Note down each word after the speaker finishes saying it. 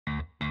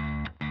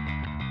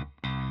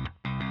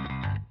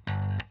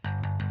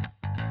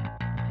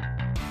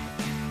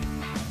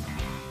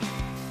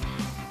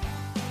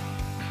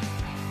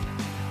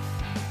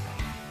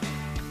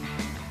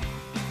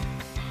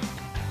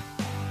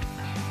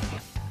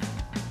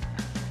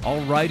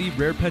Alrighty,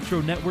 Rare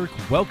Petro Network,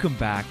 welcome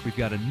back. We've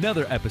got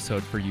another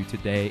episode for you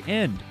today,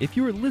 and if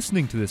you are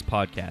listening to this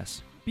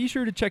podcast, be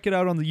sure to check it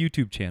out on the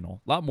YouTube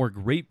channel. A lot more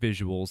great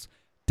visuals,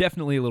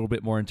 definitely a little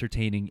bit more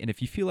entertaining, and if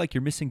you feel like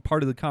you're missing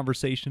part of the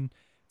conversation,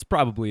 it's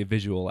probably a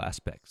visual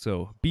aspect,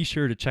 so be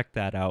sure to check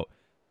that out.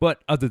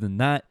 But other than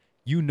that,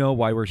 you know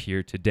why we're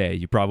here today.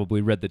 You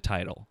probably read the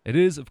title. It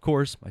is, of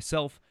course,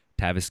 myself,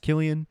 Tavis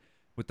Killian,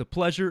 with the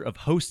pleasure of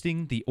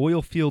hosting the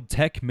oilfield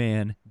tech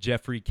man,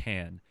 Jeffrey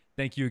Can.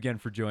 Thank you again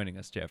for joining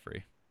us,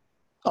 Jeffrey.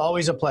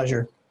 Always a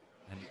pleasure.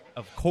 And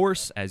of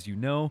course, as you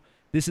know,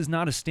 this is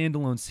not a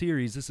standalone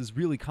series. This is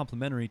really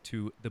complementary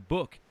to the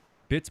book,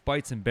 Bits,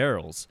 Bytes, and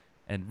Barrels.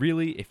 And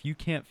really, if you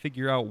can't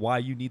figure out why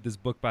you need this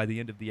book by the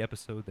end of the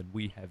episode, then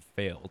we have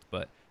failed.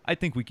 But I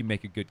think we can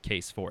make a good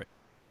case for it.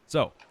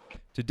 So,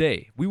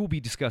 today, we will be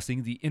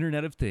discussing the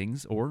Internet of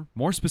Things, or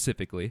more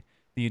specifically,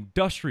 the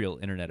Industrial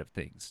Internet of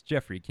Things.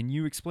 Jeffrey, can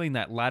you explain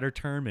that latter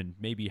term and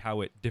maybe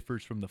how it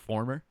differs from the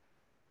former?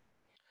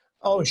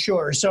 Oh,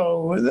 sure.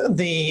 So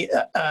the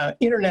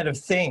Internet of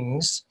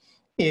Things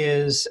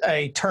is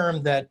a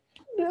term that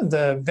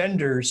the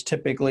vendors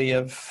typically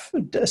of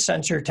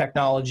sensor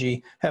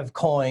technology have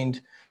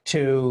coined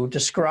to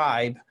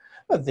describe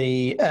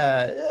the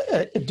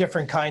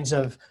different kinds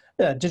of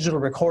digital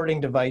recording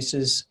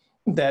devices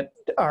that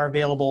are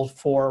available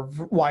for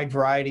a wide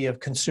variety of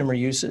consumer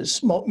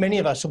uses. Many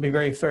of us will be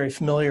very, very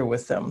familiar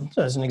with them.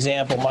 As an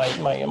example, my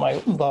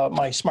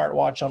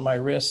smartwatch on my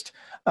wrist,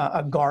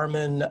 a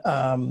Garmin,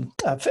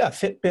 a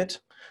Fitbit would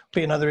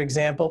be another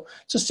example.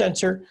 It's a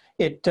sensor.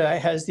 It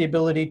has the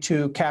ability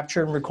to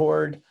capture and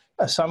record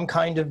some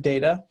kind of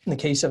data. In the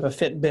case of a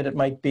Fitbit, it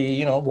might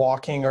be,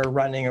 walking or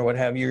running or what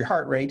have you, your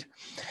heart rate.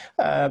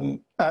 Other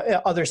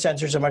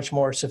sensors are much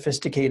more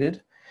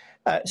sophisticated.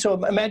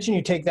 So imagine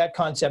you take that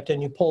concept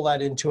and you pull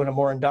that into a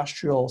more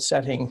industrial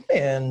setting,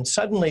 and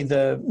suddenly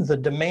the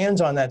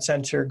demands on that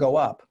sensor go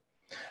up.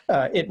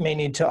 It may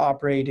need to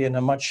operate in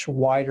a much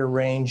wider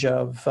range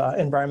of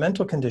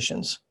environmental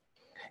conditions.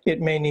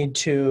 It may need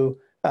to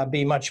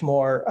be much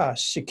more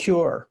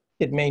secure.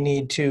 It may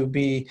need to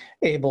be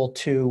able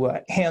to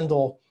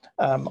handle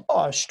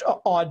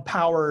odd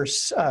power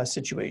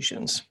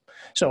situations.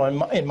 So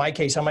in my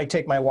case, I might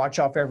take my watch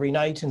off every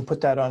night and put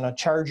that on a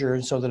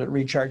charger so that it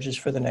recharges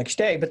for the next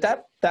day. But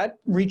that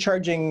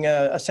recharging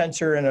a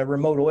sensor in a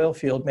remote oil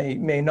field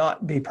may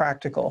not be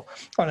practical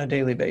on a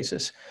daily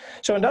basis.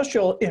 So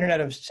industrial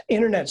Internet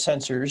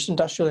sensors,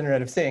 industrial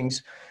Internet of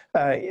Things,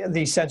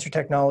 these sensor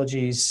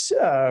technologies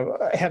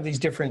have these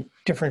different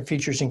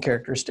features and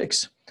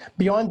characteristics.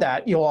 Beyond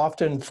that, you'll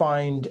often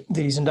find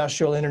these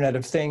industrial Internet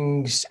of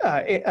Things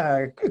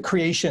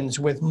creations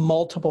with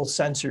multiple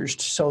sensors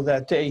so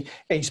that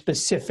a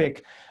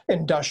specific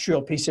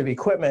industrial piece of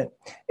equipment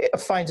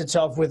finds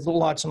itself with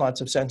lots and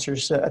lots of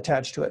sensors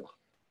attached to it.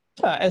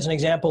 As an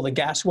example, the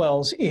gas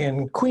wells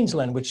in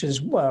Queensland, which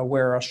is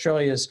where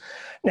Australia's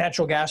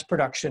natural gas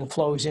production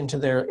flows into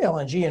their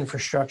LNG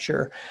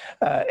infrastructure,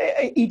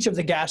 each of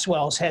the gas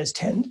wells has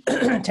 10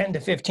 to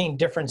 15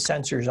 different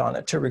sensors on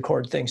it to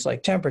record things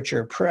like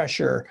temperature,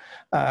 pressure,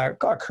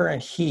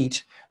 current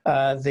heat,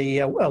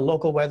 the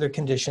local weather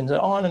conditions,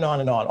 on and on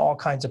and on, all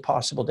kinds of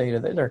possible data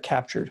that are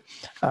captured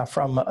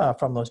from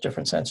those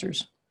different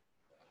sensors.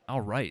 All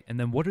right. And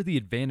then what are the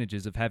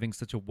advantages of having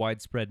such a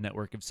widespread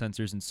network of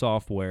sensors and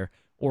software,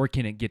 or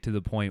can it get to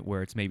the point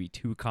where it's maybe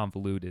too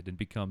convoluted and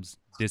becomes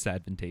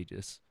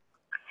disadvantageous?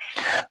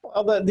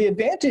 Well, the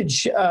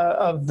advantage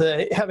of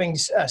having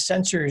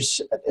sensors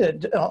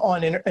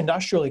on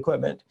industrial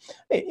equipment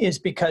is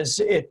because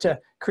it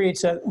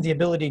creates the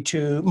ability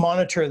to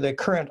monitor the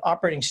current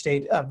operating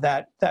state of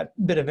that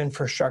bit of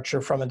infrastructure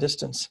from a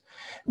distance,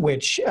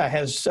 which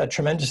has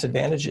tremendous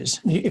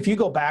advantages. If you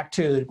go back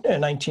to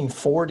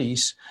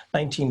 1940s,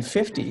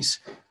 1950s,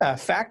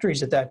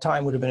 factories at that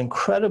time would have been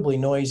incredibly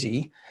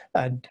noisy,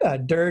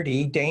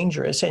 dirty,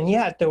 dangerous, and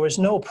yet there was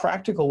no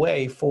practical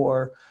way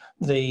for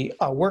the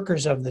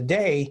workers of the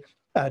day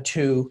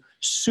to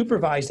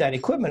supervise that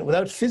equipment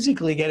without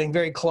physically getting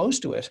very close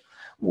to it.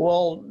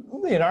 Well,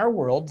 in our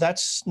world,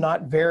 that's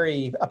not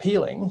very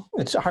appealing.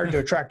 It's hard to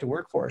attract a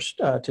workforce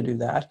to do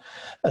that.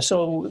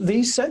 So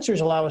these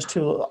sensors allow us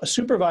to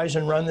supervise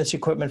and run this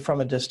equipment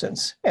from a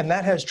distance. And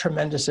that has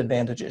tremendous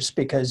advantages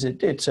because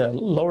it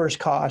lowers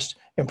cost,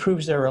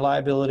 improves their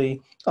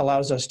reliability,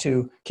 allows us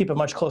to keep a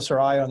much closer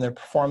eye on their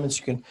performance.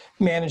 You can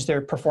manage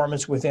their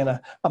performance within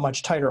a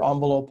much tighter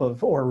envelope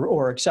of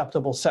or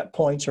acceptable set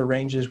points or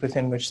ranges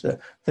within which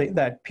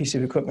that piece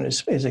of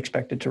equipment is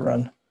expected to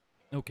run.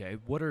 Okay,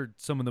 what are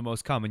some of the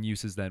most common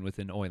uses then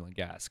within oil and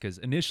gas? Because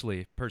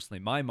initially, personally,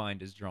 my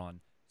mind is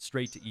drawn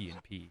straight to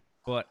E&P,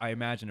 but I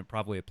imagine it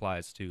probably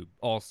applies to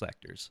all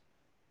sectors.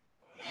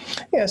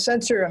 Yeah,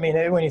 sensor. I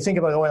mean, when you think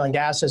about oil and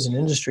gas as an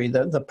industry,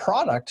 the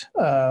product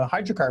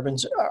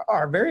hydrocarbons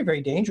are very,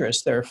 very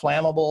dangerous. They're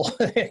flammable,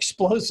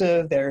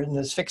 explosive. They're an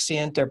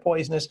asphyxiant. They're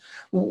poisonous.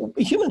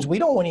 Humans, we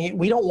don't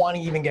want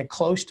to even get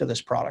close to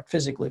this product,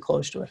 physically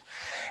close to it,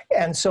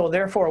 and so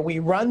therefore we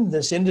run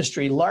this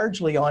industry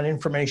largely on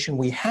information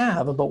we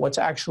have about what's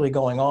actually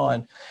going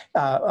on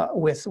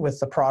with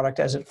the product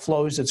as it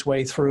flows its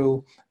way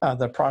through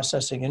the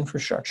processing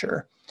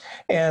infrastructure.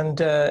 And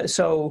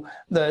so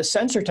the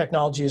sensor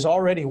technology is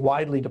already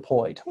widely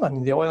deployed. I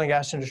mean, the oil and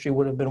gas industry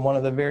would have been one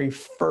of the very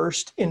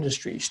first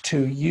industries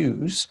to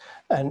use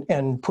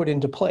and put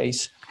into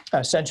place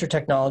sensor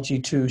technology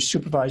to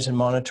supervise and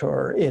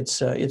monitor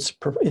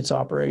its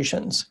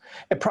operations.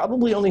 And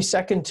probably only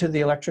second to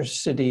the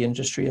electricity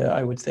industry,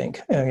 I would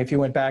think, if you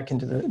went back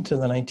into the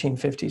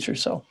 1950s or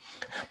so.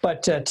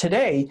 But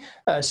today,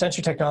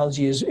 sensor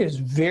technology is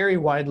very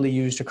widely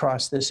used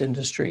across this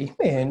industry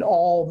in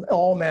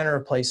all manner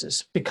of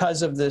places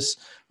because of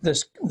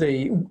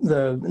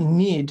the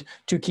need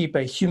to keep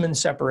a human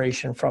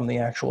separation from the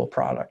actual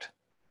product.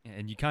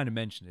 And you kind of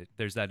mentioned it.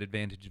 There's that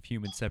advantage of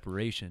human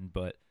separation,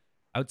 but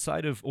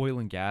outside of oil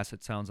and gas,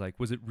 it sounds like,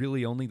 was it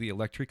really only the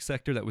electric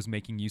sector that was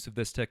making use of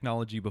this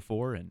technology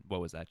before? And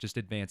what was that? Just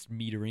advanced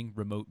metering,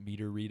 remote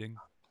meter reading?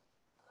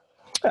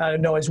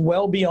 No, it's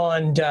well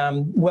beyond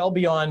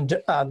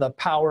the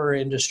power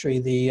industry.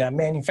 The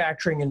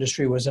manufacturing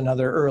industry was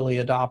another early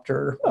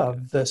adopter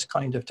of this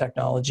kind of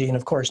technology. And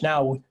of course,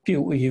 now if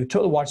you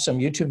watch some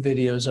YouTube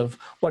videos of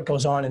what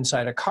goes on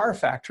inside a car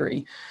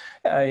factory,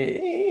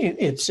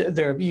 it's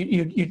there.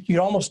 You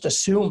almost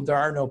assume there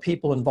are no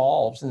people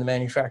involved in the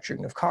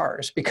manufacturing of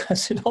cars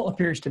because it all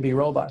appears to be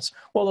robots.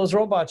 Well, those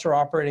robots are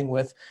operating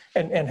with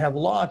and have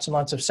lots and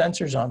lots of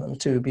sensors on them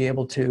to be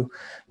able to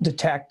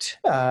detect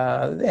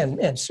and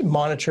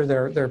monitor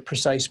their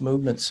precise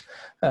movements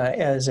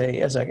as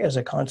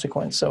a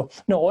consequence. So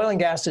no, oil and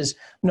gas is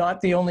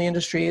not the only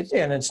industry,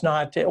 and it's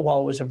not.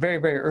 While it was a very,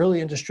 very early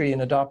industry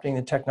in adopting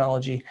the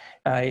technology,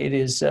 it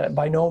is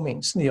by no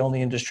means the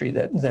only industry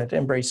that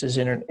embraces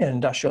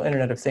industrial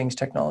Internet of Things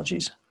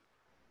technologies.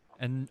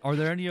 And are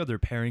there any other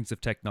pairings of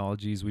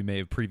technologies we may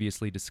have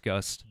previously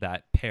discussed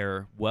that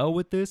pair well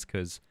with this?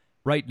 Because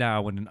right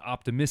now, in an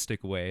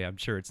optimistic way, I'm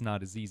sure it's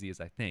not as easy as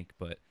I think,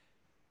 but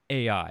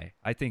AI,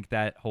 I think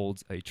that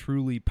holds a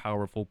truly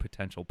powerful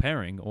potential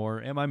pairing,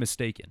 or am I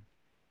mistaken?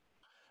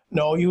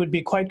 No, you would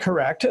be quite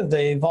correct.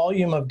 The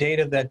volume of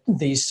data that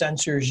these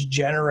sensors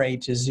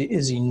generate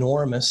is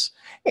enormous,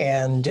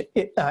 and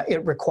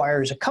it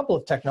requires a couple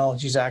of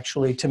technologies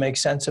actually to make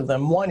sense of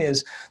them. One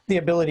is the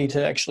ability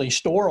to actually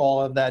store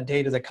all of that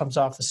data that comes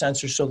off the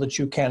sensor so that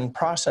you can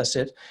process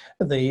it.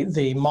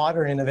 The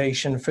modern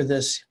innovation for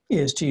this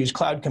is to use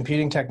cloud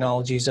computing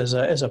technologies as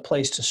a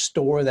place to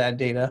store that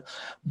data.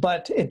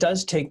 But it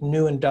does take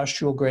new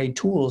industrial grade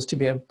tools to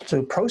be able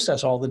to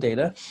process all the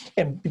data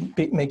and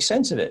make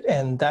sense of it.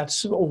 And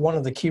that's one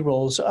of the key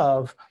roles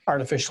of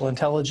artificial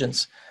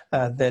intelligence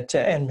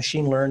and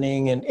machine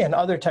learning and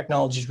other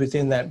technologies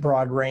within that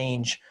broad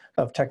range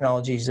of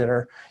technologies that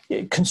are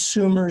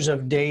consumers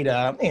of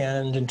data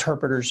and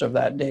interpreters of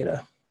that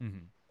data.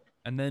 Mm-hmm.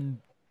 And then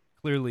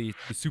clearly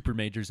the super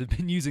majors have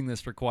been using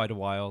this for quite a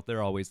while.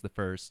 They're always the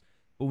first.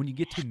 But when you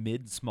get to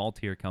small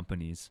tier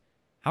companies,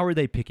 how are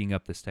they picking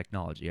up this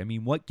technology? I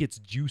mean, what gets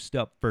juiced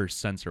up first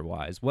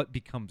sensor-wise? What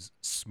becomes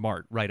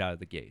smart right out of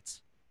the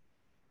gates?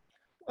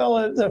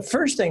 Well, the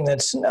first thing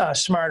that's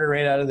smarter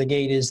right out of the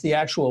gate is the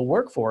actual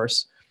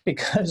workforce,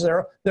 because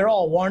they're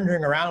all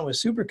wandering around with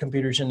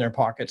supercomputers in their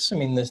pockets. I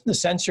mean, the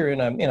sensor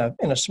in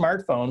a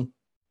smartphone,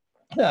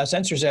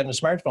 sensor set in a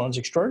smartphone is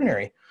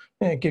extraordinary.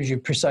 It gives you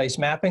precise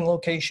mapping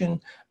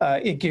location.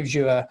 It gives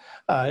you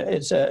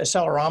it's a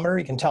accelerometer.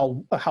 You can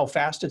tell how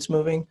fast it's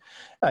moving.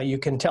 You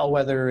can tell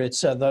whether it's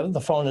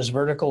the phone is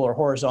vertical or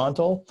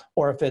horizontal,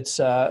 or if it's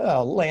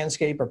a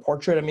landscape or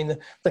portrait. I mean,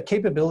 the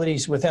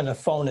capabilities within a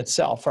phone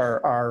itself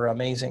are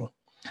amazing.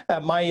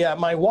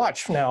 My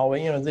watch now,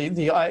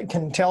 I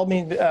can tell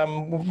me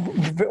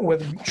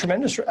with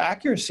tremendous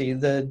accuracy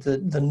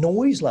the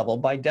noise level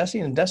by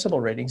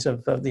decibel ratings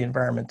of the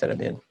environment that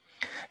I'm in.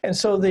 And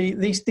so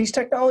these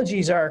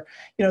technologies are,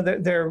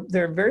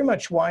 they're very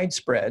much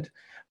widespread,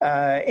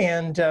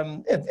 and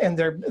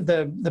they're,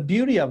 the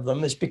beauty of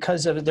them is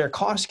because of their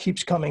cost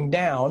keeps coming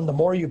down. The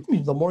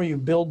more you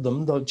build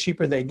them, the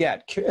cheaper they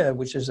get,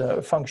 which is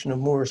a function of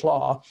Moore's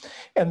law,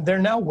 and they're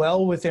now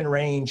well within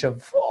range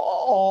of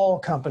all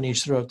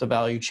companies throughout the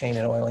value chain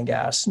in oil and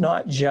gas,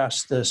 not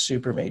just the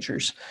super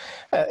majors.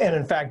 And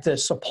in fact, the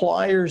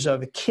suppliers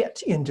of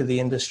kit into the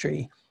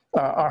industry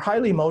are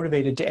highly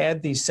motivated to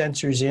add these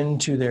sensors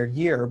into their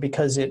gear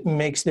because it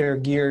makes their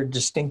gear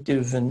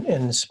distinctive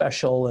and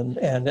special,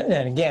 and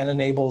again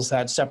enables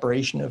that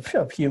separation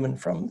of human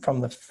from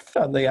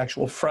the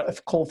actual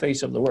coal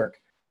face of the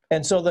work.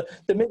 And so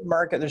the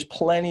mid-market, there's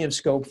plenty of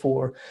scope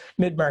for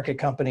mid-market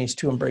companies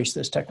to embrace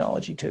this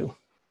technology too.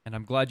 And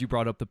I'm glad you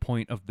brought up the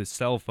point of the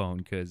cell phone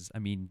because, I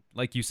mean,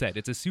 like you said,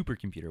 it's a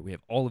supercomputer. We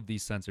have all of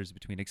these sensors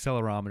between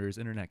accelerometers,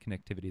 internet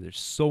connectivity. There's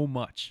so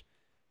much.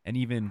 And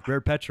even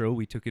Rare Petro,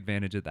 we took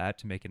advantage of that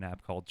to make an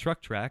app called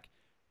Truck Track,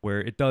 where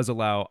it does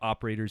allow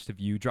operators to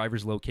view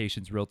drivers'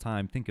 locations real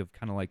time. Think of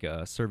kind of like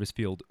a service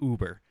field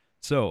Uber.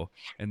 So,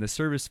 in the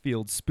service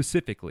field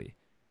specifically,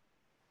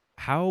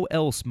 how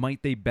else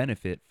might they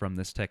benefit from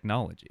this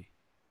technology?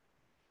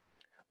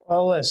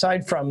 Well,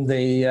 aside from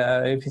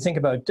if you think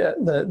about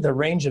the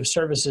range of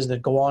services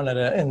that go on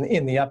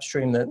in the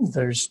upstream,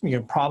 there's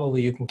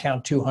probably you can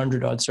count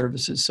 200 odd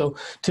services. So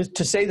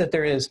to say that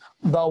there is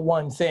the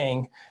one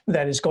thing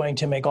that is going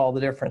to make all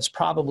the difference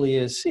probably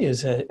is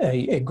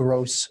a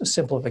gross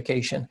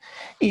simplification.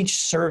 Each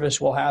service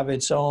will have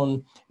its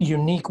own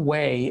unique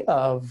way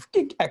of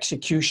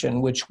execution,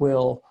 which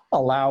will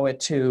allow it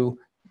to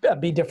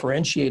be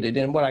differentiated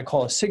in what I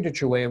call a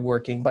signature way of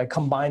working by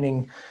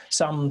combining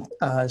some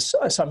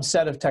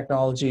set of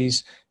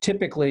technologies,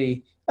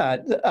 typically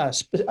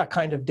a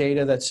kind of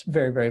data that's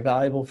very, very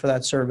valuable for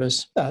that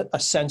service, a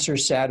sensor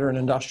set or an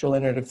industrial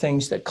Internet of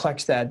Things that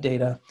collects that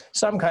data,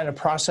 some kind of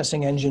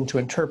processing engine to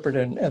interpret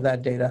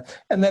that data,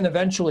 and then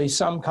eventually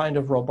some kind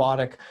of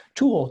robotic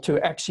tool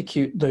to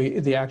execute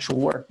the actual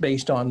work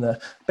based on the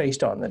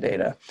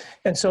data.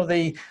 And so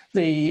the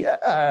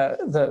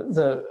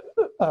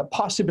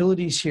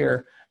possibilities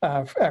here,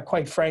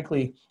 quite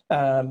frankly,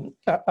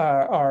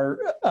 are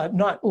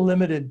not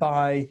limited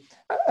by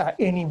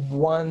any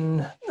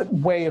one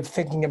way of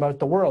thinking about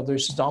the world.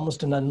 There's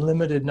almost an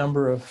unlimited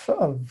number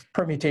of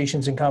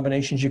permutations and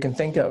combinations you can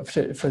think of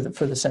for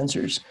the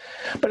sensors.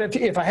 But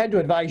if I had to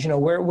advise,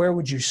 where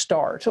would you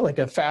start? Like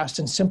a fast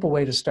and simple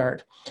way to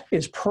start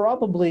is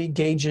probably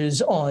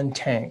gauges on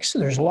tanks.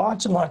 There's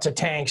lots and lots of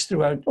tanks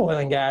throughout oil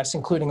and gas,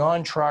 including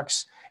on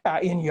trucks,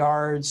 in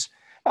yards,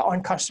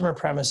 on customer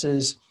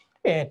premises,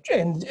 and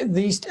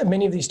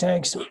many of these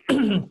tanks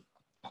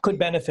could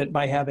benefit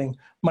by having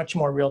much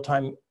more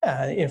real-time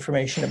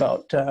information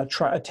about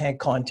tank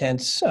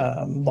contents,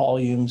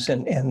 volumes,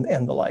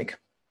 and the like.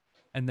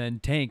 And then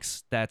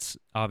tanks, that's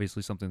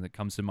obviously something that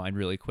comes to mind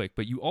really quick,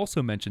 but you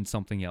also mentioned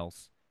something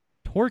else,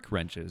 torque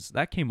wrenches.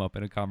 That came up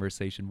in a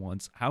conversation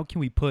once. How can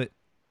we put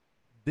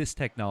this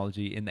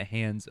technology in the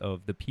hands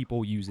of the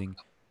people using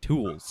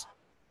tools?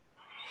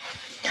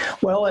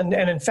 Well, and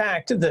in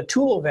fact, the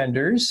tool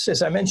vendors,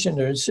 as I mentioned,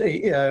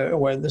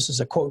 where this is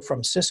a quote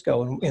from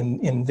Cisco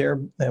in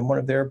one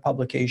of their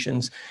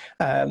publications,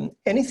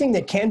 anything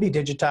that can be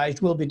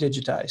digitized will be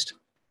digitized.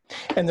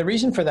 And the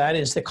reason for that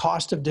is the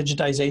cost of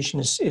digitization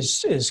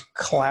is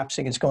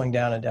collapsing. It's going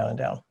down and down and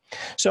down.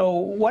 So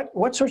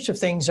what sorts of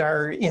things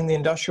are in the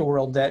industrial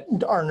world that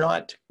are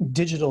not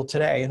digital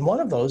today? And one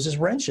of those is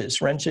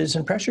wrenches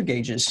and pressure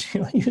gauges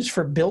used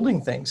for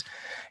building things.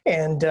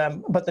 And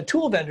but the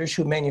tool vendors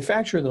who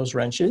manufacture those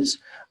wrenches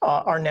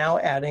are now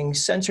adding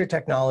sensor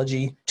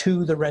technology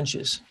to the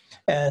wrenches.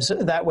 As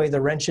that way, the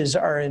wrenches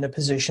are in a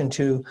position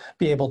to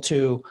be able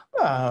to,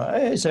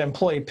 as an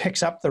employee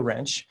picks up the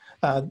wrench,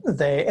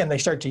 they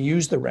start to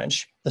use the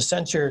wrench. The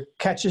sensor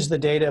catches the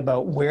data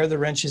about where the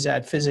wrench is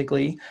at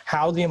physically,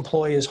 how the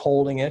employee is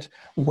holding it,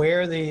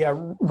 where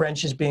the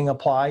wrench is being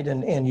applied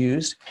and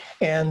used,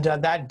 and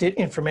that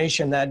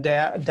information, that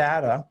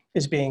data,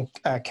 is being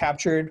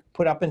captured,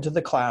 put up into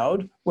the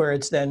cloud, where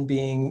it's then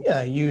being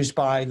used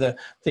by the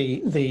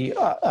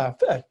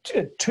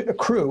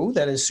crew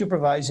that is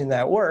supervising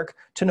that work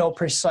to know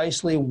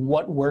precisely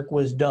what work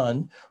was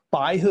done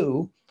by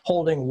who,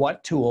 holding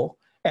what tool,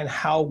 and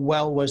how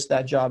well was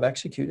that job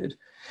executed.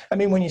 I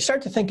mean, when you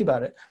start to think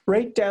about it,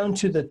 right down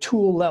to the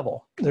tool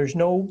level, there's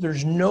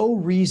no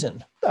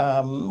reason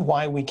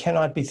why we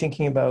cannot be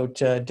thinking about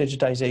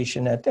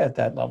digitization at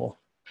that level.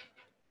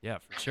 Yeah,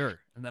 for sure.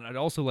 And then I'd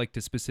also like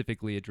to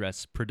specifically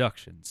address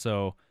production.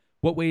 So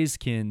what ways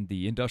can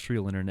the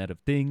industrial Internet of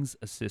Things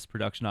assist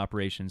production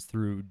operations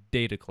through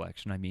data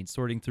collection? I mean,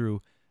 sorting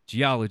through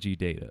geology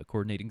data,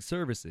 coordinating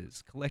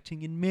services,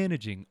 collecting and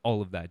managing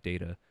all of that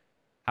data.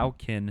 How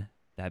can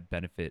that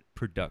benefit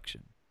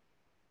production?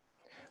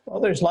 Well,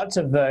 there's lots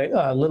of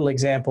little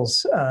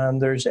examples.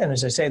 And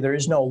as I say, there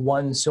is no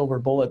one silver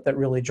bullet that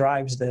really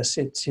drives this.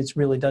 It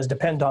really does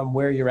depend on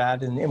where you're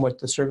at and what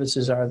the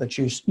services are that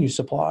you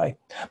supply.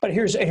 But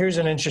here's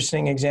an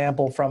interesting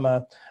example from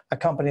a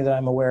company that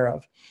I'm aware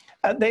of.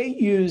 They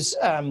use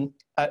a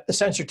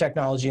sensor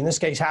technology. In this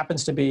case,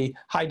 happens to be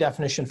high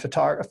definition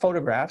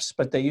photographs,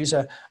 but they use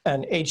an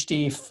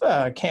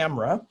HD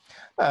camera,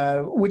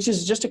 which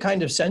is just a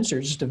kind of sensor,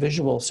 just a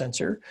visual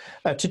sensor,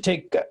 to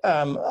take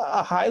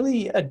a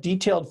highly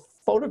detailed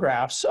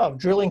photographs of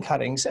drilling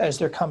cuttings as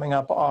they're coming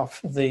up on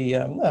the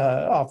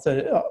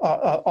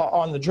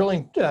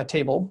drilling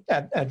table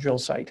at drill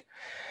site.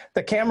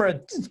 The camera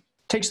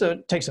takes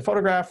a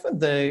photograph.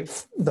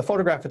 The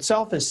photograph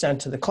itself is sent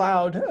to the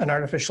cloud. An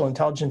artificial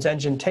intelligence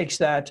engine takes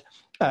that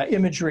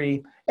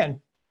imagery and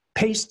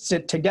pastes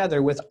it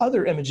together with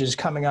other images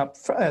coming up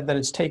that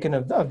it's taken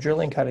of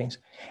drilling cuttings.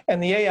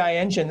 And the AI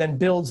engine then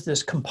builds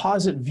this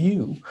composite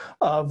view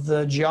of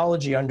the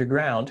geology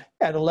underground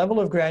at a level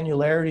of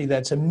granularity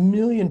that's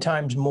 1,000,000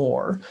 times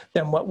more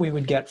than what we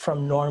would get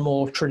from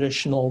normal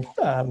traditional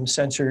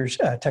sensors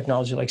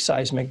technology like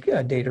seismic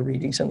data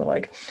readings and the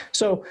like.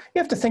 So you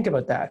have to think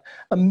about that.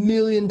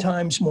 1,000,000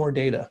 times more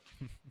data.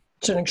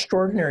 It's an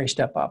extraordinary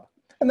step up.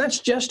 And that's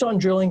just on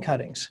drilling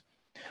cuttings.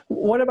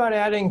 What about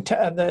adding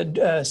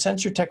the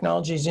sensor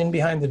technologies in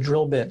behind the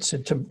drill bits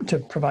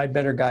to provide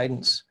better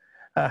guidance?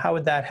 How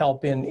would that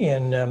help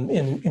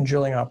in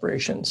drilling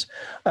operations?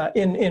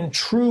 In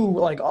true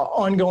like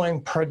ongoing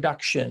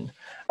production,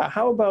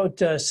 how about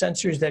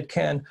sensors that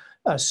can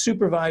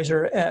supervise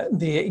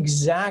the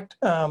exact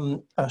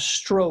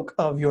stroke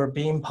of your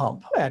beam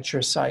pump at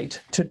your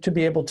site to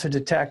be able to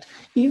detect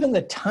even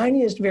the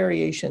tiniest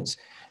variations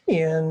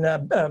in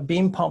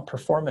beam pump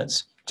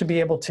performance, to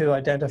be able to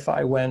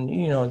identify when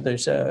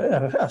there's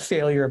a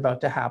failure about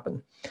to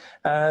happen.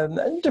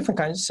 Different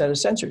kinds of set of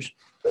sensors.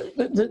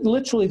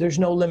 Literally, there's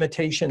no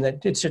limitation.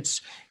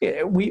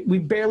 We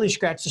barely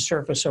scratch the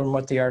surface on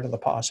what the art of the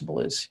possible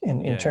is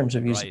in terms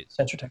of using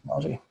sensor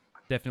technology.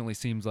 Definitely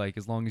seems like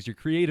as long as you're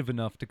creative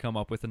enough to come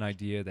up with an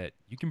idea that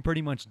you can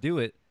pretty much do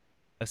it,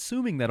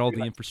 assuming that all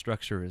the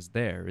infrastructure is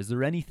there. Is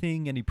there any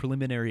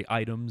preliminary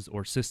items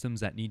or systems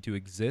that need to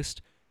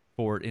exist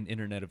for an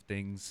Internet of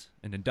Things,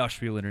 an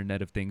industrial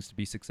Internet of Things, to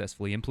be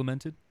successfully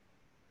implemented?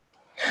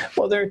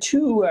 Well, there are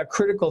two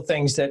critical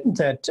things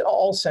that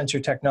all sensor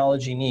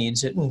technology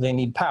needs. They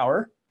need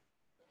power,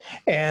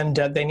 and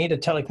they need a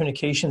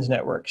telecommunications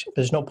network.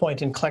 There's no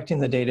point in collecting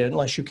the data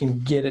unless you can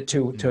get it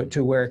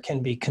to where it can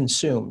be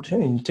consumed.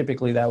 And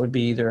typically, that would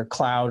be either a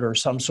cloud or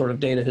some sort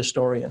of data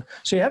historian.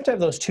 So you have to have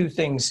those two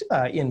things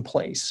in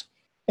place.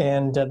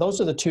 And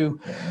those are the two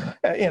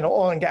in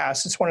oil and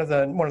gas. It's one of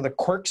the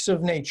quirks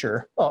of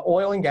nature.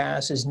 Oil and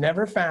gas is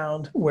never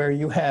found where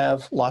you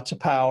have lots of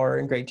power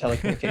and great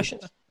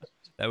telecommunications.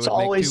 It's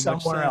always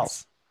somewhere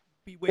else.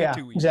 Yeah,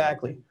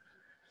 exactly.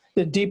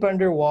 Deep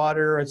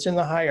underwater, it's in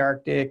the high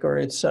Arctic, or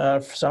it's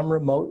some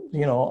remote,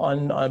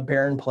 on a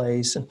barren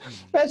place, and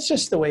that's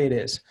just the way it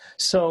is.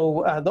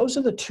 So those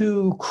are the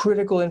two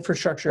critical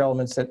infrastructure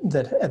elements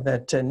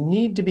that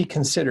need to be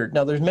considered.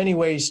 Now, there's many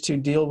ways to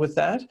deal with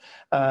that,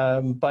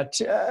 but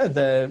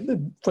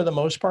for the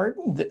most part,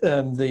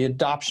 the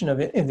adoption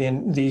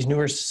of these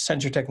newer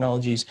sensor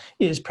technologies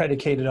is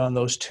predicated on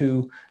those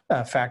two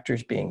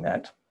factors being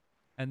met.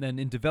 And then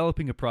in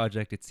developing a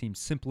project, it seems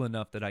simple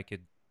enough that I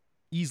could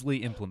easily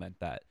implement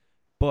that.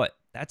 But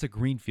that's a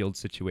greenfield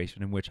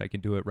situation in which I can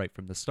do it right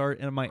from the start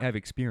and I might have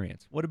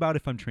experience. What about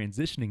if I'm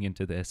transitioning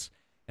into this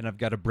and I've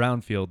got a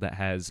brownfield that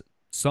has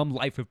some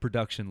life of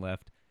production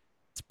left?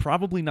 It's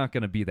probably not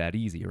going to be that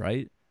easy,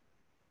 right?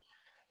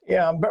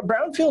 Yeah, but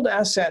brownfield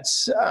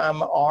assets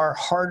are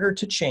harder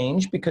to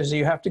change because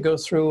you have to go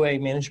through a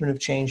management of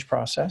change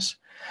process.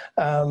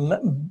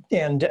 And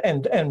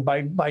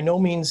by no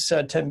means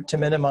to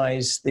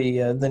minimize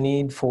the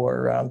need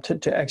for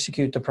to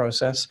execute the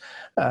process,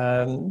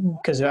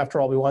 because after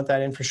all, we want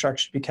that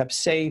infrastructure to be kept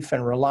safe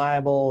and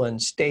reliable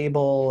and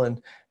stable,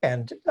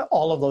 and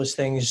all of those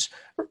things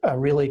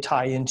really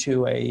tie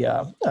into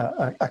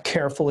a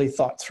carefully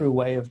thought through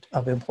way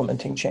of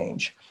implementing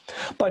change.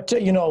 But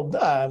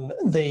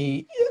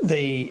the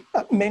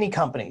many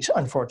companies,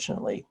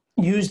 unfortunately,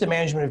 use the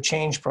management of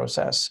change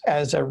process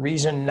as a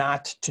reason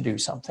not to do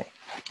something.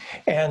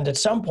 And at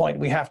some point,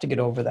 we have to get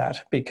over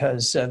that,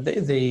 because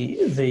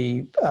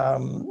the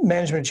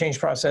management of change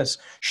process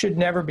should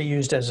never be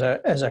used as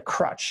a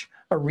crutch,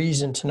 a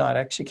reason to not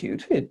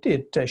execute.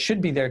 It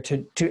should be there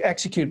to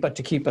execute, but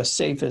to keep us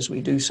safe as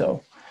we do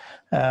so.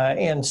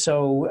 And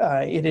so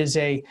it is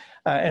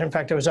and in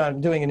fact, I was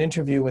doing an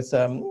interview with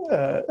a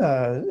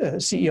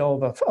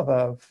CEO of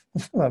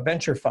a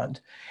venture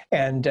fund,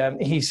 and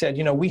he said,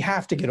 we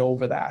have to get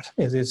over that.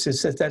 It's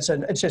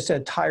just a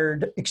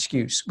tired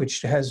excuse,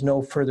 which has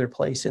no further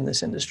place in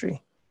this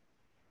industry.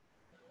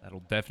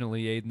 That'll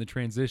definitely aid in the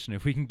transition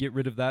if we can get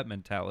rid of that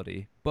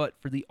mentality. But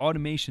for the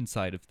automation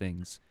side of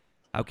things,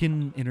 how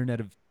can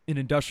an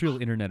industrial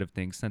Internet of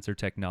Things sensor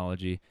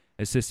technology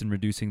assist in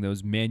reducing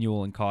those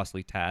manual and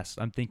costly tasks?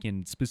 I'm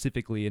thinking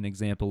specifically an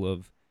example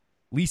of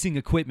leasing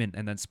equipment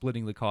and then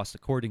splitting the cost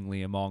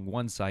accordingly among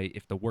one site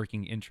if the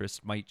working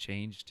interest might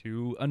change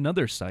to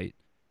another site.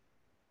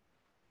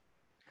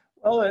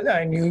 Well,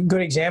 a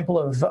good example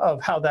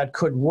of how that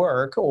could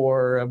work,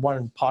 or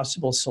one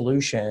possible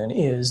solution,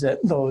 is that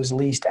those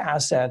leased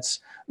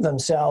assets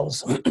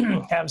themselves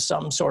have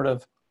some sort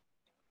of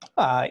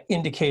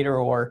indicator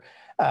or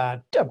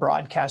a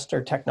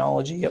broadcaster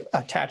technology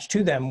attached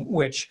to them,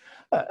 which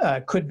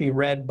could be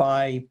read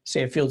by,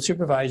 say, a field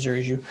supervisor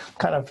as you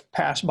kind of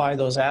pass by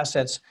those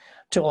assets,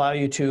 to allow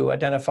you to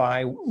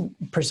identify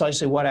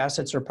precisely what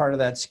assets are part of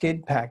that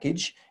skid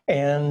package,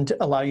 and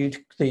allow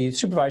the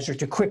supervisor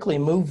to quickly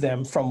move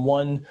them from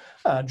one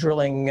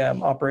drilling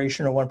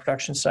operation or one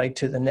production site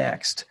to the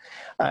next.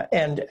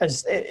 And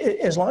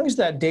as long as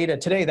that data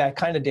today, that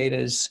kind of data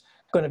is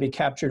going to be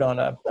captured on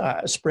a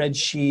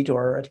spreadsheet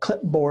or a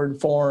clipboard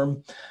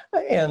form,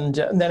 and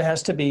then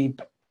has to be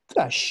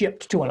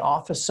shipped to an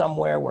office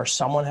somewhere where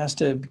someone has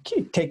to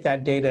take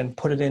that data and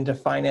put it into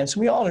finance.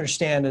 We all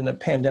understand in the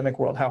pandemic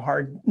world how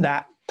hard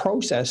that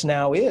process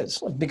now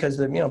is,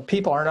 because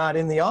people are not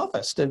in the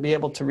office to be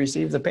able to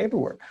receive the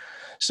paperwork.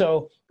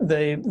 So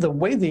the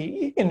way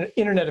the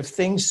Internet of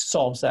Things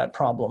solves that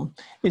problem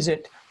is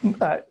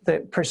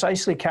that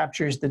precisely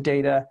captures the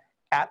data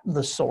at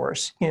the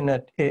source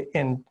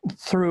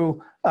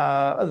through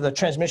the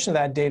transmission of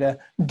that data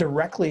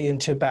directly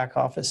into back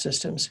office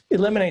systems. It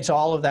eliminates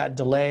all of that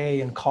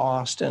delay and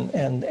cost and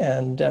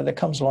that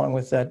comes along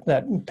with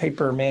that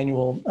paper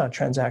manual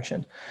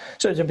transaction.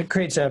 So it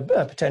creates a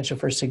potential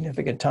for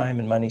significant time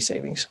and money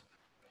savings.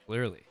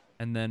 Clearly.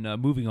 And then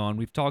moving on,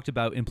 we've talked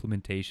about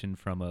implementation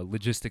from a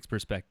logistics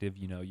perspective.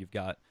 You've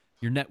got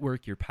your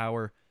network, your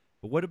power.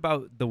 But what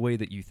about the way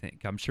that you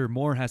think? I'm sure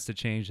more has to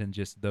change than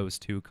just those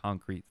two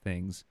concrete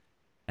things.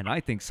 And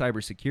I think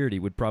cybersecurity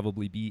would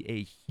probably be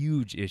a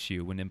huge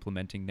issue when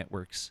implementing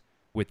networks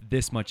with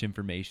this much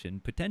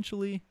information,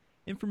 potentially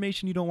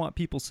information you don't want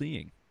people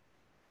seeing.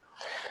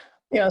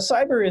 Yeah,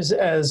 cyber it's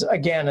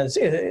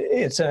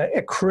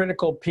a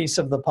critical piece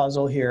of the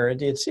puzzle here.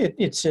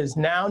 It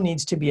now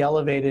needs to be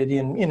elevated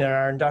in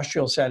our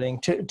industrial setting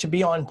to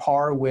be on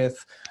par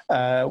with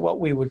what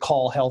we would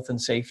call health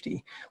and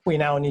safety. We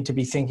now need to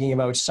be thinking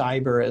about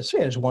cyber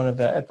as one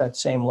of at that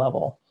same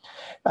level.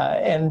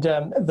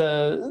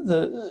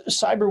 The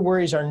cyber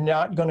worries are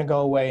not going to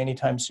go away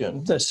anytime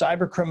soon. The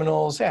cyber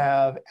criminals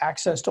have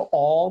access to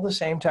all the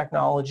same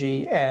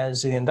technology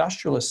as the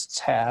industrialists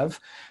have,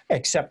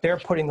 except they're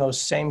putting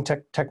those same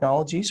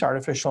technologies,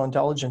 artificial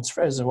intelligence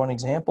as one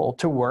example,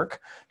 to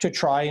work to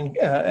try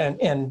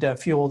and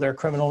fuel their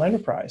criminal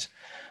enterprise.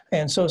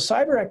 And so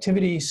cyber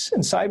activities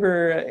and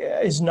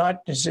cyber is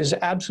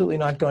absolutely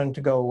not going to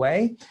go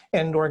away,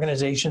 and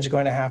organizations are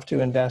going to have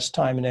to invest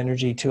time and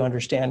energy to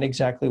understand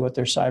exactly what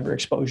their cyber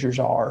exposures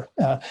are.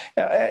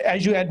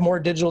 As you add more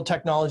digital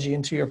technology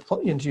into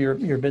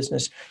your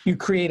business, you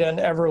create an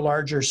ever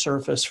larger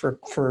surface for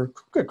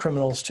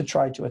criminals to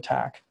try to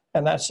attack,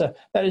 and that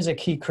is a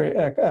key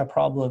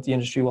problem that the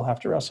industry will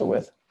have to wrestle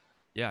with.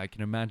 Yeah, I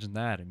can imagine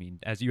that. I mean,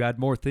 as you add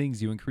more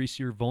things, you increase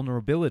your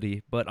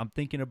vulnerability, but I'm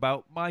thinking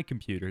about my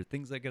computer,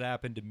 things that could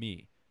happen to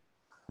me.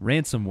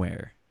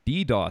 Ransomware,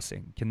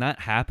 DDoSing, can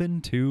that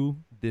happen to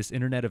this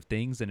Internet of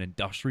Things, an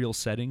industrial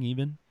setting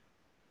even?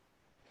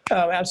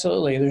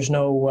 Absolutely. There's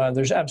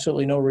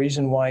absolutely no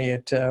reason why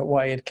it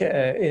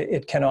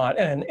cannot.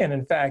 And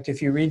in fact,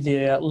 if you read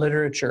the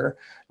literature,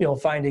 you'll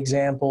find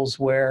examples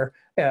where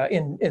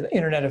in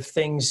Internet of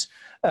Things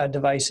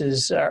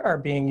devices are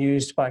being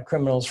used by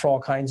criminals for all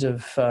kinds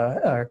of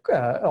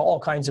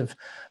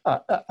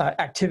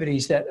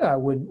activities that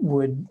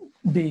would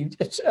be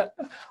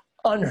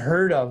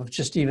unheard of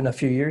just even a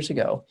few years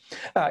ago.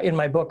 In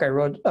my book, I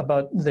wrote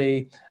about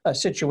the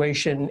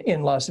situation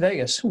in Las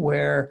Vegas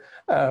where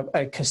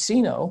a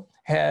casino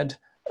had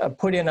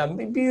put in a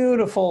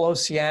beautiful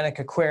oceanic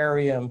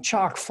aquarium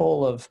chock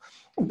full of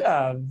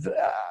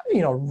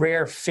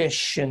rare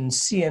fish and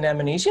sea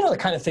anemones, the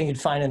kind of thing you'd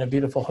find in a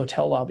beautiful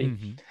hotel lobby.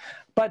 Mm-hmm.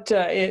 But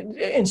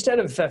instead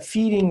of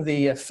feeding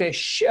the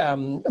fish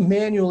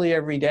manually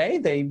every day,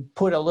 they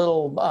put a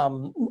little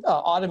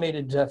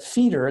automated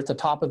feeder at the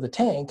top of the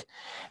tank,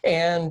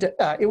 and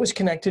it was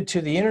connected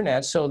to the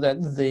internet so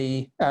that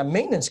the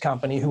maintenance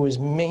company who was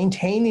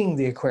maintaining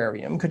the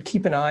aquarium could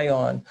keep an eye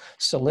on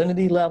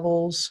salinity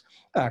levels,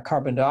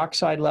 carbon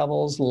dioxide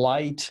levels,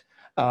 light,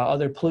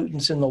 other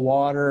pollutants in the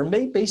water,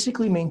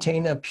 basically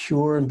maintain a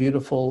pure and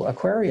beautiful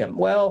aquarium.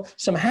 Well,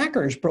 some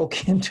hackers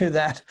broke into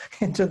the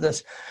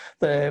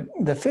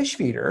fish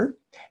feeder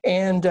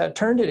and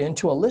turned it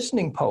into a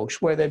listening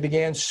post where they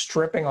began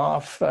stripping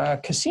off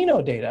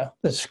casino data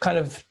that's kind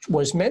of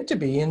was meant to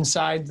be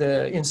inside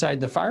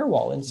the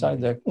firewall, inside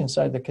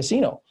the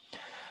casino.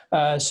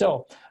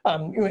 So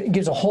it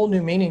gives a whole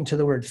new meaning to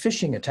the word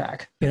phishing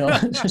attack.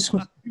 This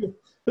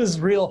is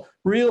real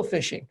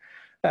phishing.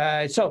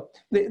 So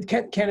can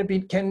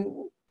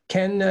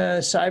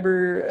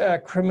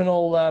cyber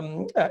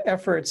criminal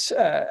efforts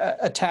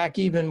attack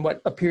even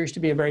what appears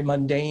to be a very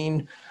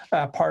mundane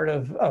part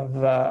of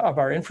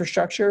our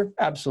infrastructure?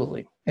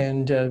 Absolutely.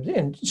 And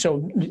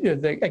so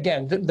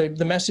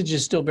the message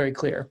is still very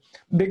clear.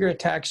 Bigger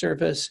attack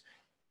surface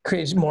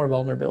creates more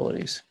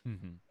vulnerabilities.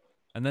 Mm-hmm.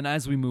 And then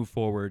as we move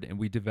forward and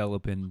we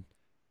develop in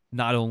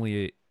not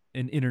only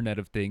an Internet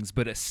of Things,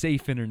 but a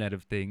safe Internet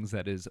of Things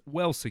that is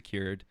well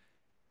secured,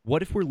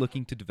 what if we're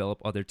looking to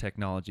develop other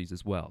technologies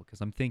as well?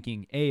 Because I'm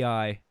thinking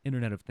AI,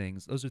 Internet of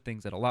Things, those are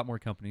things that a lot more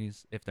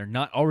companies, if they're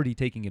not already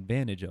taking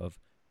advantage of,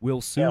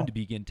 will soon to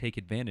begin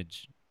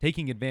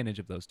taking advantage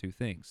of those two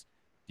things.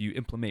 Do you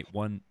implement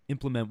one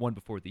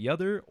before the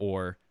other,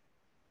 or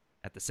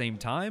at the same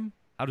time?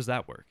 How does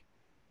that work?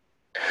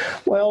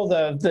 Well,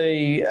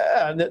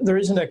 there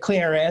isn't a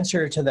clear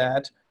answer to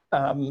that.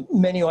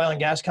 Many oil and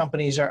gas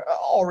companies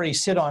already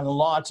sit on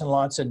lots and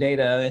lots of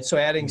data, and so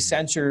adding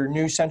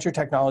new sensor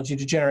technology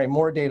to generate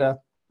more data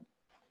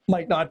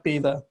might not be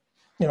the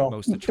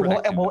Most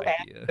attractive will add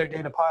idea. to their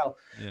data pile.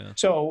 Yeah.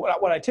 So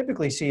what I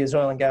typically see is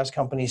oil and gas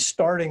companies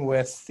starting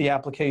with the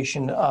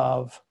application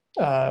of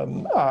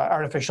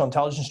artificial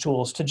intelligence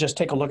tools to just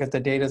take a look at the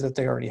data that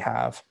they already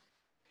have.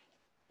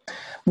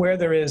 Where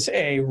there is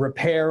a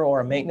repair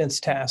or a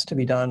maintenance task to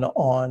be done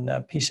on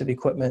a piece of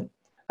equipment,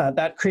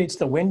 that creates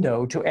the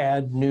window to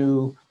add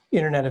new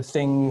Internet of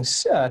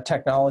Things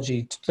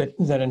technology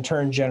that in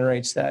turn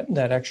generates that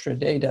extra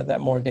data,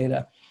 that more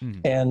data.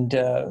 And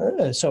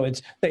so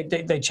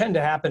they tend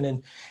to happen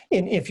in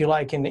if you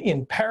like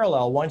in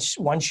parallel.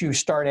 Once you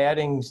start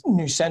adding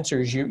new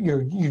sensors,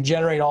 you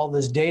generate all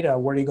this data.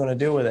 What are you going to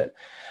do with it?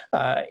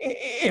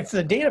 If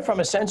the data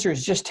from a sensor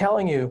is just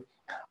telling you,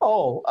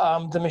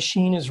 the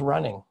machine is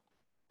running,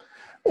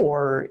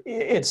 or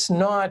it's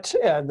not,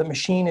 the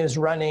machine is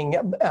running,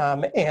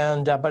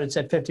 but it's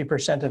at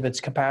 50% of its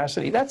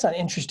capacity. That's an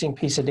interesting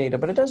piece of data,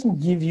 but it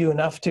doesn't give you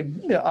enough to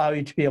allow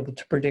you to be able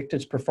to predict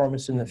its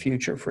performance in the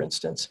future, for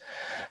instance.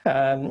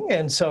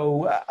 And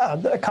so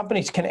the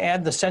companies can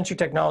add the sensor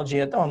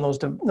technology on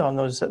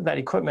that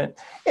equipment,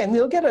 and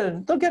they'll get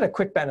a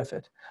quick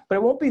benefit, but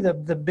it won't be the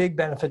big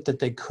benefit that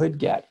they could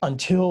get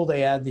until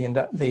they add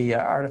the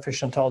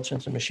artificial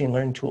intelligence and machine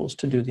learning tools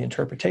to do the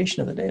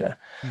interpretation of the data.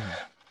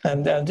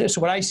 And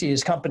so what I see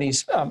is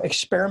companies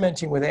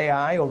experimenting with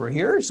AI over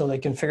here so they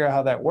can figure out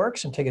how that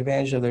works and take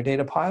advantage of their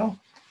data pile,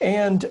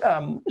 and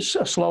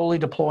slowly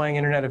deploying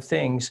Internet of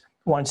Things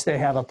once they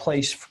have a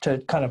place to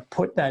kind of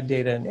put that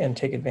data and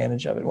take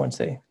advantage of it once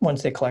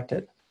they collect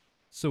it.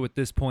 So at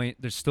this point,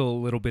 there's still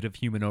a little bit of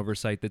human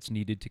oversight that's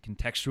needed to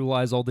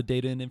contextualize all the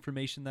data and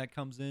information that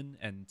comes in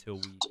until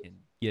we can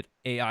get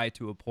AI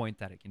to a point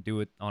that it can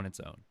do it on its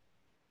own.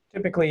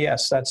 Typically,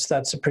 yes,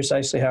 that's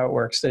precisely how it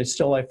works. There's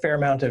still a fair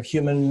amount of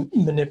human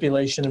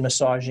manipulation and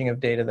massaging of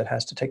data that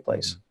has to take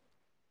place.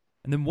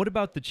 And then what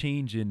about the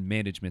change in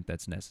management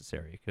that's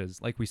necessary? Because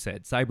like we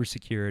said,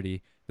 cybersecurity,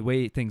 the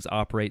way things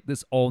operate,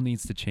 this all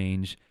needs to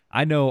change.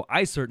 I know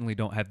I certainly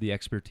don't have the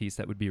expertise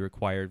that would be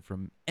required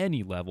from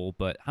any level,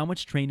 but how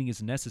much training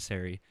is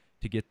necessary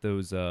to get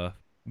those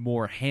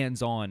more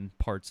hands-on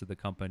parts of the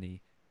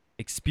company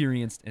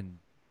experienced and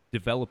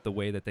develop the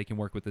way that they can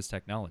work with this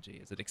technology?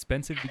 Is it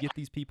expensive to get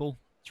these people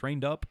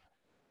trained up?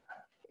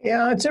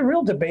 Yeah, it's a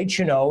real debate,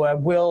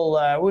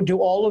 Will do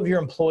all of your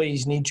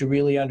employees need to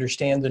really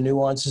understand the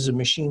nuances of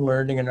machine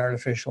learning and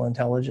artificial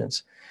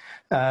intelligence?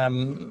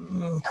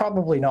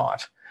 Probably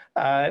not.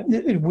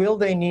 Will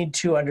they need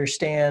to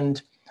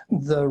understand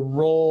the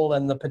role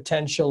and the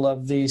potential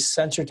of these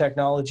sensor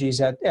technologies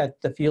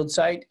at the field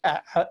site?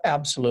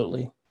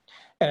 Absolutely.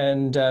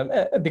 And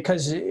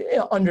because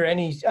under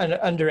any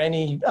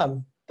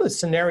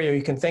scenario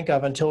you can think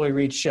of, until we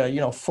reach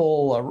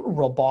full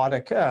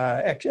robotic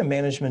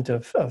management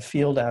of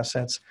field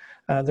assets,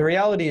 the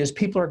reality is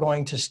people are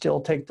going to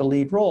still take the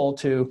lead role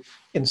to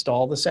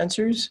install the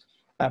sensors,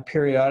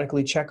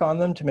 periodically check on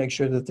them to make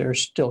sure that they're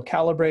still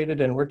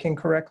calibrated and working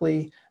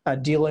correctly,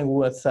 dealing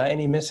with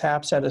any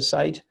mishaps at a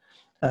site.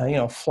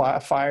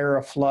 Fire,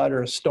 a flood,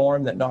 or a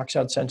storm that knocks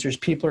out sensors,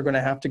 people are going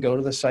to have to go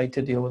to the site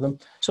to deal with them.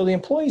 So the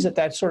employees at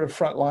that sort of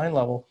frontline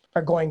level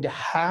are going to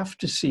have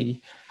to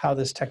see how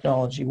this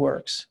technology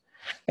works.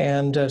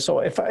 And so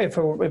if it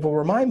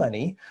were my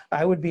money,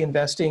 I would be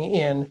investing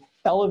in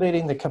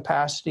elevating the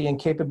capacity and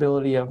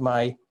capability of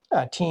my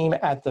team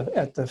at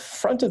the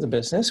front of the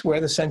business where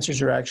the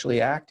sensors are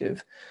actually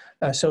active,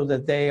 so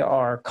that they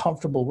are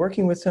comfortable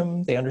working with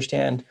them, they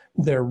understand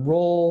their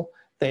role,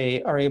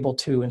 they are able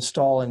to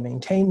install and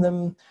maintain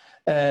them.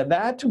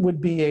 That would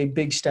be a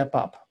big step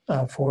up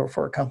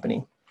for a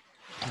company.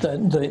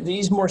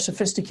 These more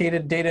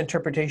sophisticated data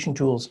interpretation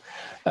tools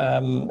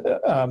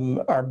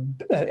are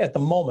at the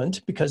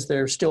moment, because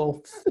they're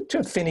still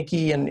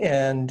finicky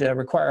and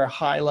require a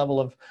high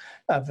level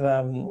of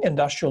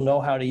industrial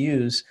know-how to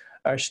use,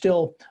 are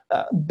still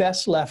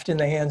best left in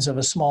the hands of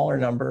a smaller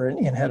number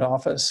in head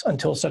office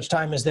until such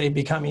time as they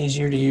become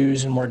easier to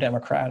use and more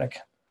democratic.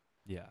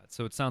 Yeah,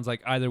 so it sounds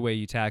like either way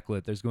you tackle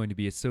it, there's going to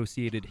be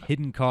associated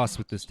hidden costs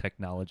with this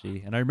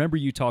technology. And I remember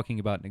you talking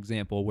about an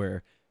example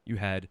where you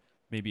had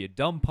maybe a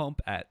dumb pump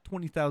at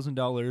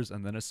 $20,000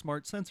 and then a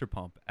smart sensor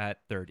pump at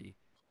 $30,000.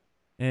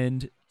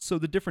 And so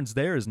the difference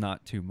there is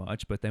not too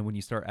much, but then when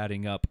you start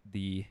adding up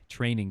the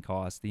training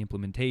costs, the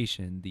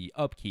implementation, the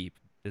upkeep,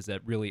 does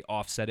that really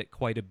offset it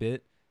quite a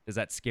bit? Does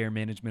that scare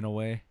management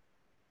away?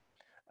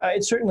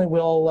 It certainly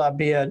will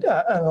be an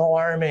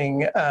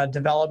alarming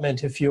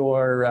development if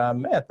you're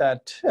in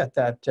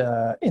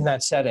that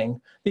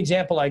setting. The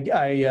example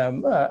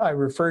I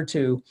refer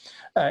to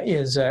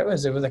is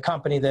with a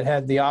company that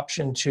had the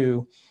option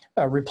to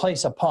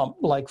replace a pump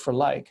like for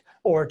like,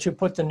 or to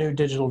put the new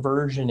digital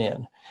version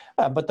in.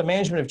 But the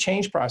management of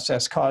change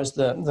process caused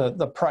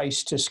the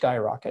price to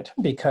skyrocket,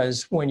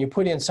 because when you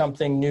put in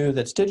something new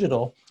that's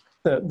digital,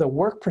 the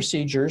work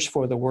procedures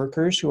for the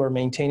workers who are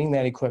maintaining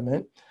that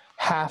equipment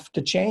have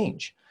to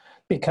change,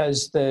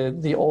 because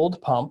the old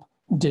pump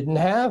didn't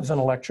have an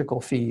electrical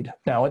feed.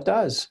 Now it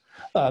does.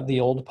 The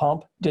old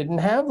pump didn't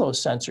have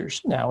those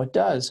sensors. Now it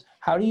does.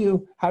 How do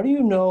you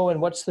know,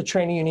 and what's the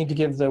training you need to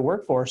give the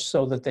workforce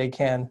so that they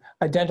can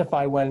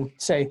identify when,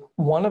 say,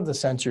 one of the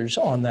sensors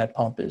on that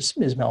pump is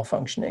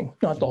malfunctioning,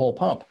 not the whole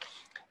pump?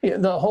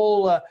 The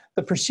whole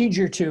the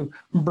procedure to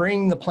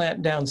bring the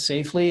plant down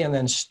safely and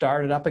then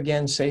start it up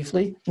again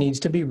safely needs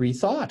to be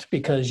rethought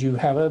because you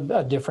have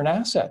a different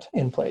asset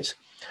in place.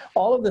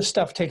 All of this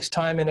stuff takes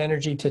time and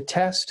energy to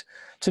test,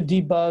 to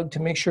debug, to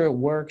make sure it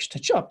works, to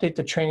update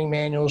the training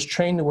manuals,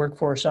 train the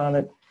workforce on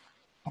it.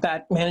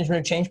 That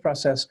management change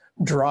process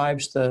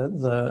drives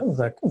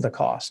the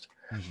cost.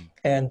 Mm-hmm.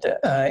 And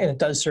it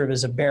does serve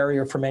as a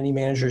barrier for many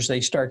managers.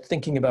 They start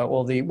thinking about,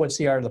 well, what's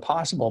the art of the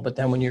possible? But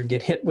then when you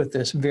get hit with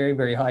this very,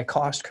 very high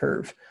cost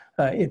curve,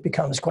 it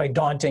becomes quite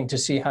daunting to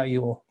see how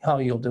you'll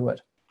do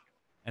it.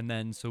 And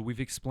then, so we've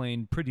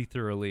explained pretty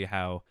thoroughly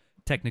how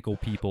technical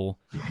people,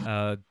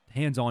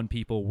 hands-on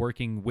people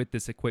working with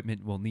this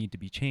equipment will need to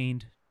be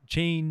trained,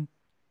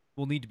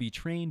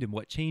 and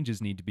what changes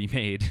need to be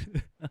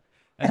made.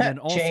 And then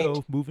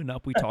also, moving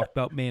up, we talked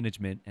about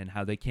management and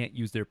how they can't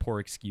use their poor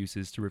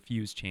excuses to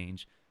refuse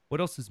change. What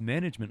else does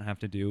management have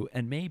to do?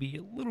 And maybe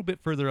a little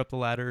bit further up the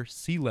ladder,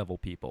 C-level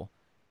people.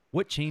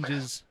 What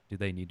changes do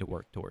they need to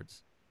work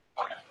towards?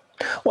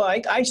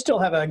 Well, I still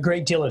have a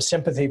great deal of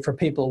sympathy for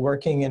people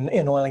working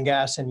in oil and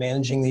gas and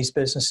managing these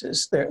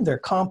businesses. They're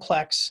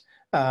complex.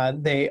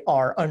 They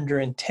are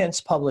under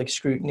intense public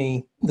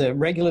scrutiny. The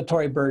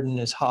regulatory burden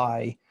is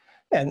high.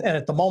 And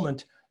at the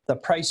moment, the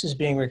prices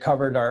being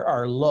recovered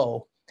are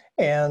low.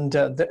 And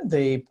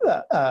the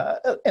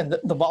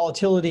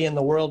volatility in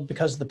the world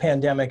because of the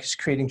pandemic is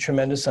creating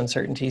tremendous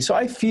uncertainty. So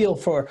I feel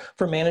for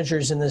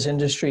managers in this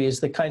industry is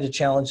the kind of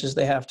challenges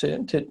they have to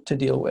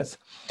deal with.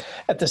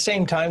 At the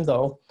same time,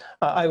 though,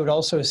 I would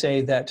also say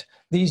that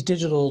these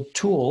digital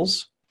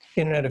tools,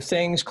 Internet of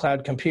Things,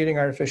 cloud computing,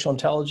 artificial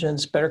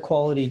intelligence, better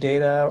quality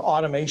data,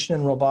 automation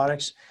and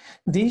robotics,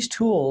 these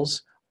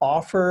tools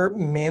offer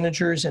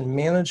managers and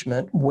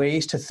management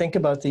ways to think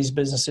about these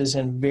businesses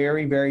in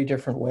very, very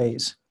different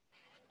ways.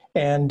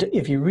 And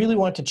if you really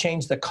want to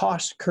change the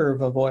cost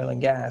curve of oil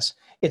and gas,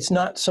 it's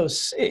not so,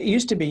 it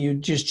used to be you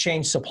just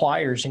change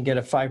suppliers and get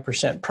a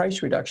 5%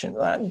 price reduction.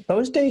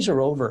 Those days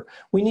are over.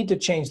 We need to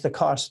change the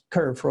cost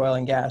curve for oil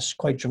and gas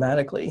quite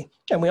dramatically.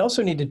 And we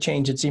also need to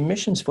change its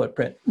emissions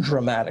footprint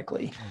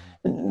dramatically.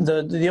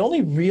 The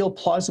only real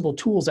plausible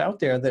tools out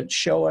there that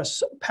show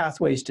us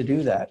pathways to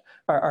do that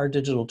are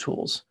digital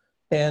tools.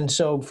 And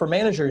so for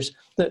managers,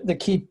 the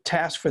key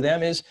task for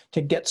them is to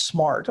get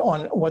smart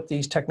on what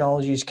these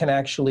technologies can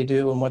actually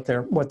do and what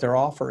their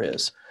offer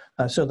is,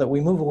 so that we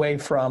move away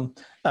from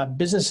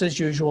business as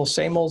usual,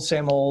 same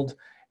old,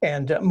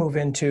 and move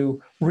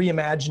into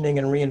reimagining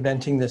and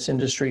reinventing this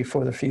industry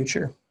for the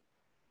future.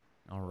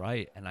 All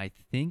right. And I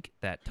think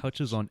that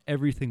touches on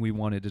everything we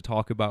wanted to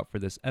talk about for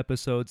this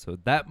episode. So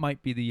that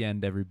might be the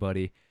end,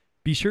 everybody.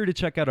 Be sure to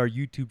check out our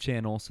YouTube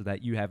channel so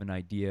that you have an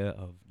idea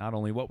of not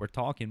only what we're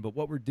talking, but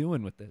what we're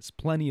doing with this.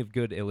 Plenty of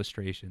good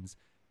illustrations,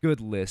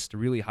 good lists to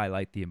really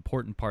highlight the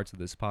important parts of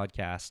this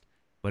podcast.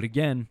 But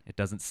again, it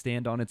doesn't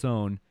stand on its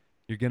own.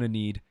 You're going to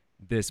need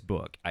this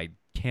book.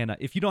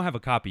 If you don't have a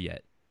copy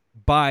yet,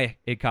 buy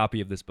a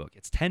copy of this book.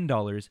 It's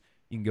 $10.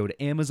 You can go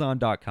to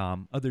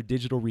Amazon.com, other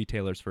digital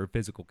retailers for a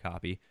physical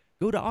copy.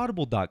 Go to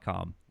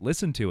Audible.com,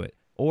 listen to it.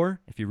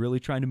 Or if you're really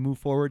trying to move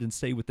forward and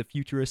stay with the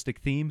futuristic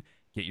theme,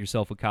 get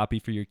yourself a copy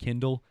for your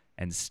Kindle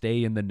and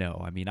stay in the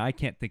know. I mean, I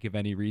can't think of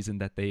any reason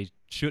that they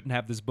shouldn't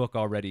have this book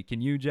already.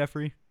 Can you,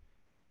 Jeffrey?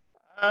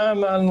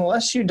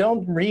 Unless you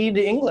don't read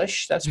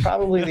English, that's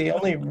probably the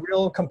only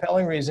real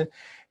compelling reason.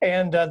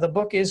 And the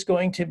book is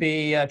going to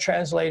be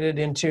translated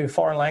into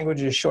foreign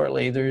languages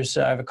shortly.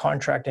 I have a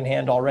contract in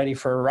hand already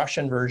for a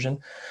Russian version.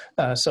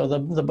 So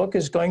the book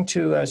is going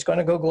to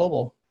go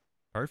global.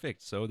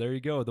 Perfect. So there you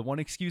go. The one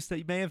excuse that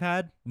you may have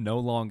had, no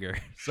longer.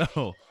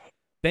 So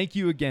thank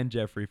you again,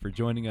 Jeffrey, for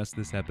joining us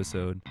this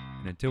episode.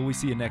 And until we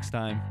see you next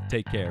time,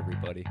 take care,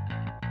 everybody.